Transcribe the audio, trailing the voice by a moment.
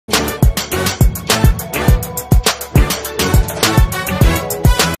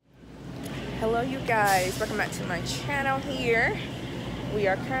Hello you guys, welcome back to my channel here. We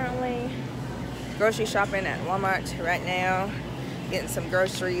are currently grocery shopping at Walmart right now, getting some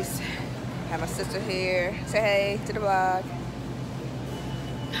groceries. Have my sister here. Say hey to the vlog.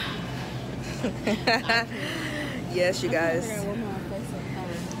 Yes, you guys.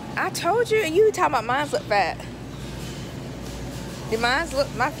 I told you, and you talking about mine look fat. Did mine look,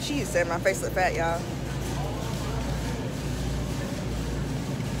 she said my face look fat, y'all.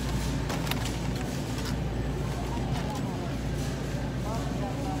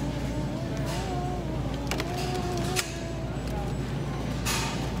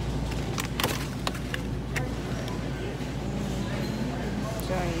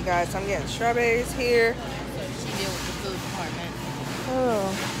 Showing you guys, I'm getting strawberries here. She deal with the food department.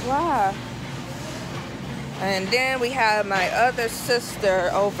 Oh, wow. And then we have my other sister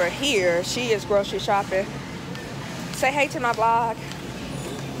over here. She is grocery shopping. Say hey to my vlog.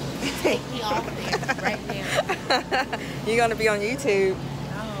 Take me off there, right there. You're gonna be on YouTube.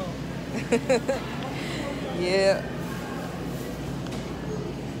 Oh. Yeah.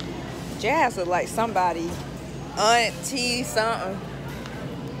 Jazz look like somebody. Auntie something.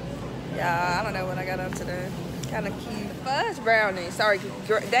 Yeah, I don't know what I got on today. Kind of cute. Fudge brownies. Sorry,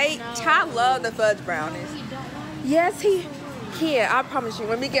 Ty love the fudge brownies. Yes, he can. I promise you.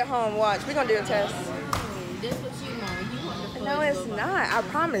 When we get home, watch. We're gonna do a test. That's what you want. You want the fudge. No, it's not. I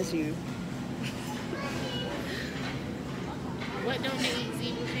promise you. What don't they eat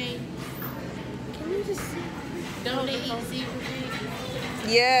zebra cake? Can you just? Don't they eat zebra cake?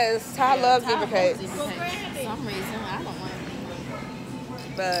 Yes, Ty loves zebra cakes. For some reason, I don't want.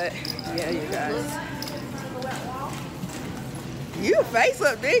 But yeah, you guys. You face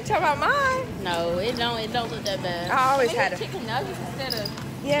look big. Talking about mine. No, it don't look that bad. I always had chicken nuggets instead of.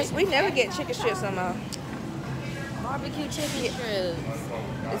 Yes, we never get chicken strips no more. Barbecue chicken strips.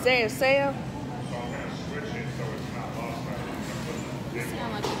 Is there a sale? You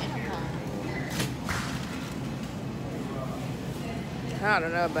sound like an intercom. I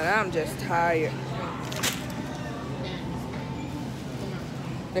don't know, but I'm just tired.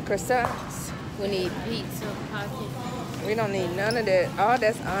 The croissants. We need pizza pocket. We don't need none of that. Oh,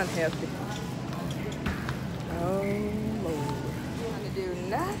 that's unhealthy. Oh, Lord. Want to do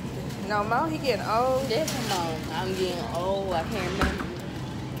nothing. No more? He getting old? Definitely. I'm getting old. I can't remember.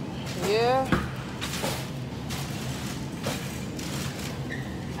 Yeah.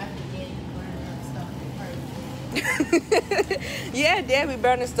 Yeah, Dad be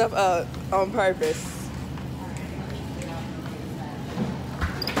burning stuff up on purpose.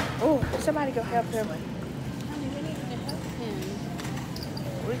 Oh, somebody go help him.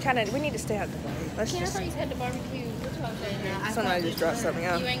 We need to stay out the way. Let's Can't just. I had the barbecue? What you saying now? Somebody just dropped something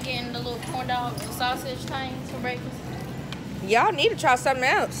out. You ain't getting the little corn dog sausage things for breakfast? Y'all need to try something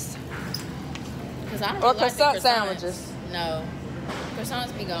else. Cause I don't Or like croissant the croissants. sandwiches. No,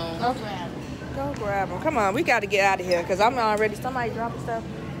 croissants be gone. Okay. Go grab them. Come on, we got to get out of here because I'm already. Somebody dropping stuff.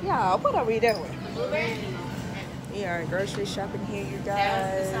 Y'all, what are we doing? We are grocery shopping here, you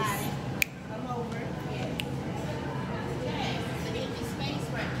guys. Come over.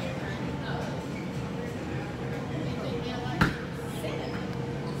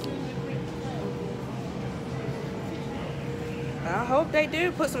 I hope they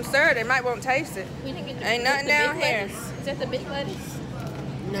do put some syrup. They might won't taste it. Ain't nothing down here. Is that the big lettuce?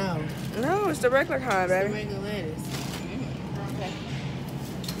 No. No, it's the regular kind, It's baby. the regular lettuce. Okay.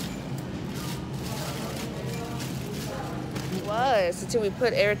 It was until we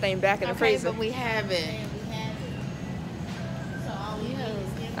put everything back in the freezer. But we have it.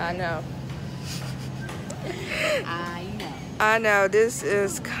 I know. I know. I know. This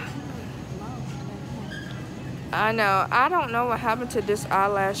is. I know. I don't know what happened to this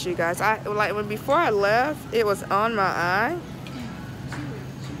eyelash, you guys. Before I left, it was on my eye.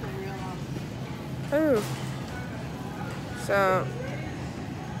 Ooh. So.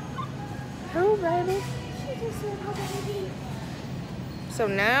 Who, baby? So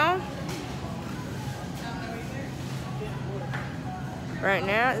now. Right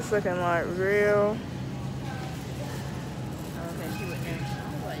now, it's looking like real.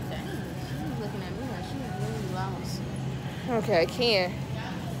 Okay, Ken.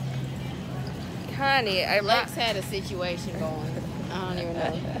 Honey, Lex had a situation going. I don't even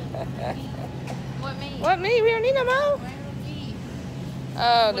know. What me? What me? We don't need no more.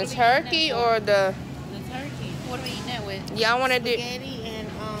 Oh, the turkey or the? The turkey. What are we eating that with? Y'all want to do spaghetti and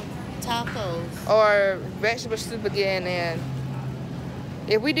tacos or vegetable soup again? And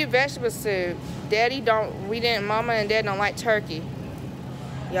if we do vegetable soup, Mama and Dad don't like turkey.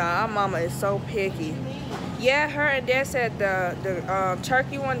 Y'all, our mama is so picky. Yeah, her and Dad said the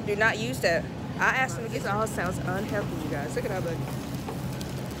turkey one, do not use that. I asked him to get all sounds unhealthy, you guys. Look at that, buddy.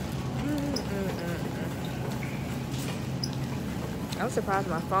 I'm surprised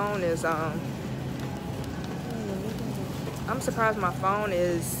my phone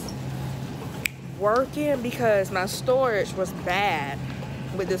is working because my storage was bad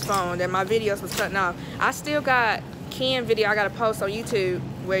with this phone and my videos was cutting off. I still got Ken video I gotta post on YouTube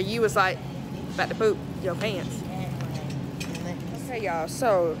where you was like about to poop your pants. Okay, y'all,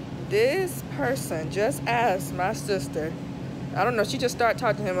 so this person just asked my sister, I don't know, she just started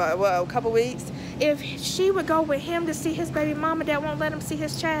talking to him a couple weeks, if she would go with him to see his baby mama that won't let him see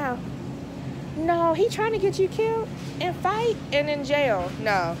his child. No, he trying to get you killed and fight and in jail.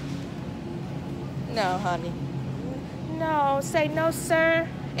 No, honey, no, say no, sir.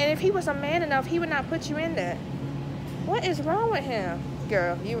 And if he was a man enough, he would not put you in that. What is wrong with him?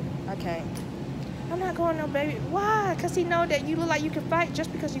 Girl, I can't. I'm not going no baby. Why? Because he know that you look like you can fight.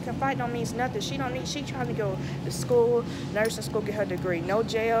 Just because you can fight don't means nothing. She trying to go to school, nursing school, get her degree. No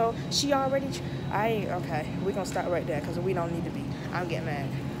jail. She already, okay. We're going to stop right there because we don't need to be. I'm getting mad.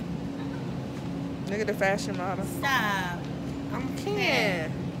 Look at the fashion model. Stop. I'm Ken.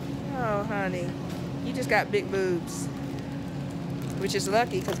 Oh, honey. You just got big boobs. Which is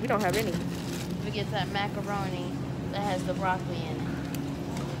lucky because we don't have any. We get that macaroni that has the broccoli in it.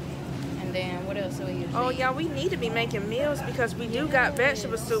 And then what else do we use? Oh, yeah, we need to be making meals because we do got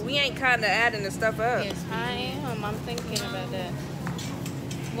vegetables, so we ain't kind of adding the stuff up. Yes, I am. I'm thinking about that.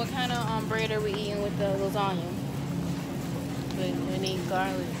 What kind of bread are we eating with the lasagna? We need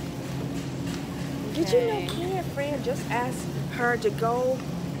garlic. Did you know Ken's friend just asked her to go?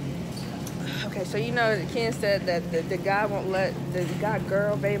 Okay, so you know Ken said that the guy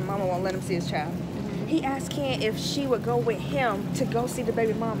girl, baby mama won't let him see his child. He asked Ken if she would go with him to go see the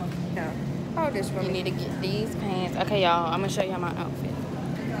baby mama. No. Hold this for me. You need to get these pants. Okay, y'all, I'm going to show y'all my outfit.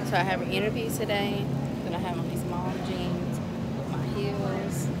 So I have an interview today. Then I have on these mom jeans with my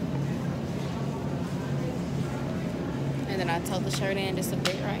heels. And then I tuck the shirt in just a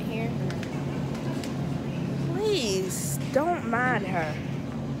bit right here. Please, don't mind her.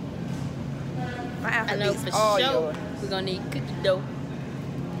 My outfit I know is for all sure yours. we're going to need cookie dough.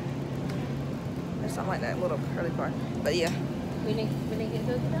 Something like that little curly part. But yeah. We need to get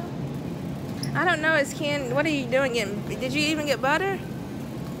cookie dough? I don't know, it's Ken. What are you doing? Did you even get butter?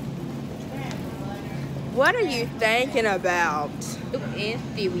 What are you thinking about? Ooh, and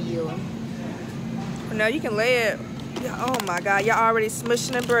cereal. No, you can lay it. Oh my God, y'all already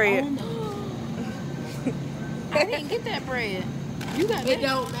smushing the bread. Oh, no. I didn't get that bread. You got it. It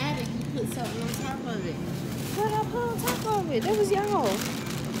don't matter. You put something on top of it. What I put on top of it? That was y'all.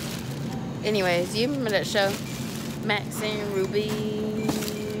 Anyways, you remember that show? Max and Ruby.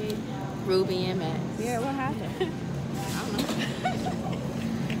 Ruby and Max. Yeah, what happened? I don't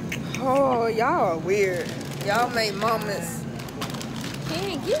know. Oh, y'all are weird. Y'all make moments.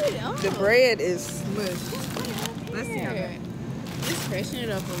 Can't get it on. The bread is smushed. Let's see how that. Just freshen it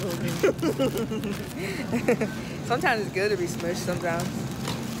up a little bit. Sometimes it's good to be smushed sometimes.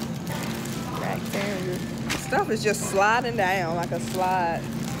 Stuff is just sliding down like a slide.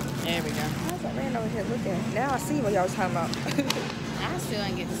 There we go. How's that man over here looking? Now I see what y'all was talking about. I still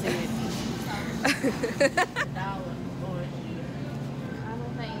ain't get to see it.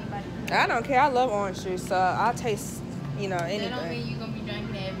 I don't care. I love orange juice, so I'll taste, anything. That don't mean you're going to be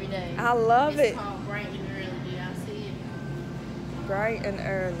drinking it every day. I love it. It's called bright and early. Did I see it? Bright and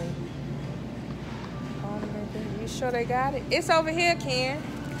early. You sure they got it? It's over here, Ken.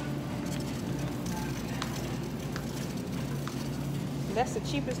 That's the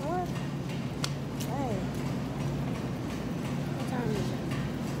cheapest one? Dang. What time is it?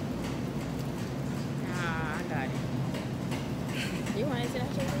 Nah, I got it. You want to exit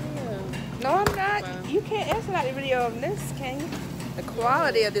out your video? No, I'm not. Well, you can't exit out the video of this, can you? The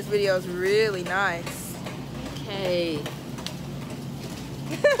quality of this video is really nice. Okay.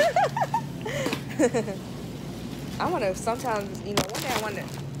 I want to sometimes, one day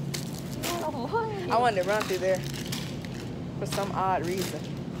I wanted to run through there for some odd reason.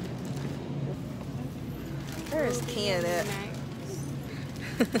 Where is Ken at?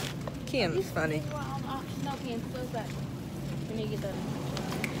 Ken is funny. No, Ken, close that. We need to get that.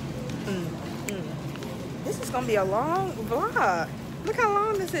 This is going to be a long vlog. Look how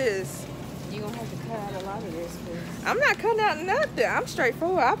long this is. You're going to have to cut out a lot of this. I'm not cutting out nothing. I'm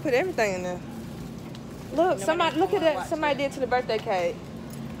straightforward. I put everything in there. Look, look at that. Somebody did to the birthday cake.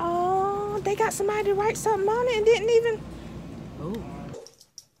 Oh, they got somebody to write something on it and didn't even. Oh.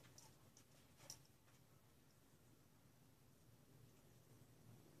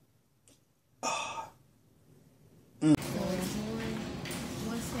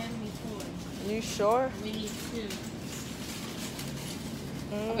 sure? We need 2.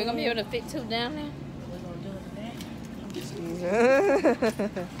 Are we gonna be able to fit 2 down there? We're gonna do it today.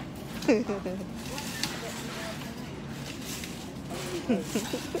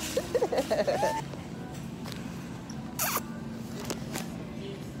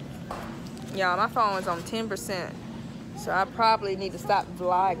 Y'all, my phone is on 10%, so I probably need to stop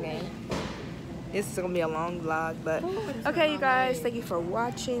vlogging. This is gonna be a long vlog, but okay, you guys, thank you for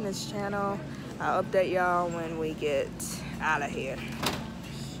watching this channel. I'll update y'all when we get out of here.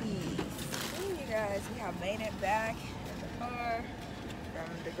 Hey, you guys, we have made it back in the car from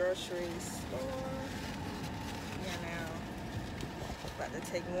the grocery store. We are now about to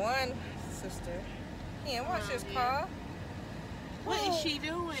take one sister. Yeah, watch this car. What is she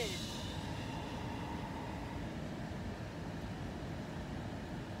doing?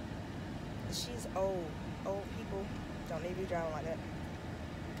 She's old. Old people don't need to be driving like that.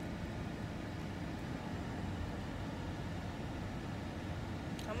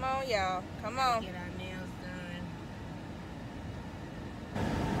 Come on, y'all. Come on. Get our nails done.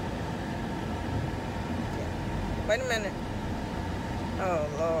 Wait a minute. Oh,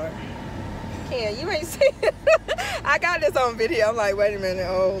 Lord. Ken, you ain't seen it. I got this on video. I'm like, wait a minute.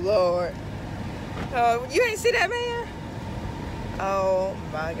 Oh, Lord. Oh, you ain't see that, man? Oh,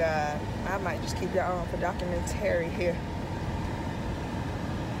 my God. I might just keep y'all on for documentary here.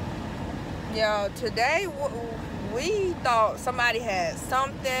 Y'all, today we thought somebody had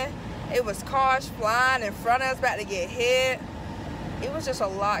something. It was cars flying in front of us about to get hit. It was just a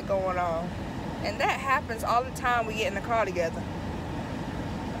lot going on. And that happens all the time we get in the car together.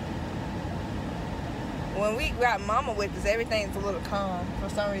 When we got mama with us, everything's a little calm for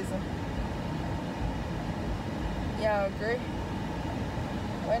some reason. Y'all agree?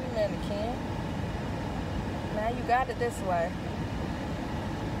 Wait a minute, Ken. Now you got it this way.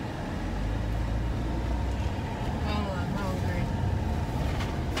 Oh, I'm hungry.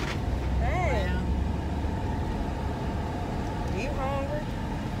 Hey, Wow. you hungry?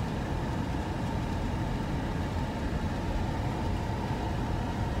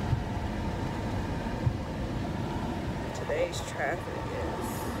 Today's traffic is...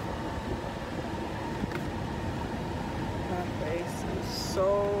 My face is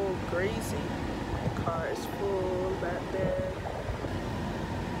so greasy. The car is full back there.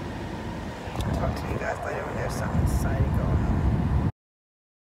 I'll talk to you guys later when there's something exciting going on.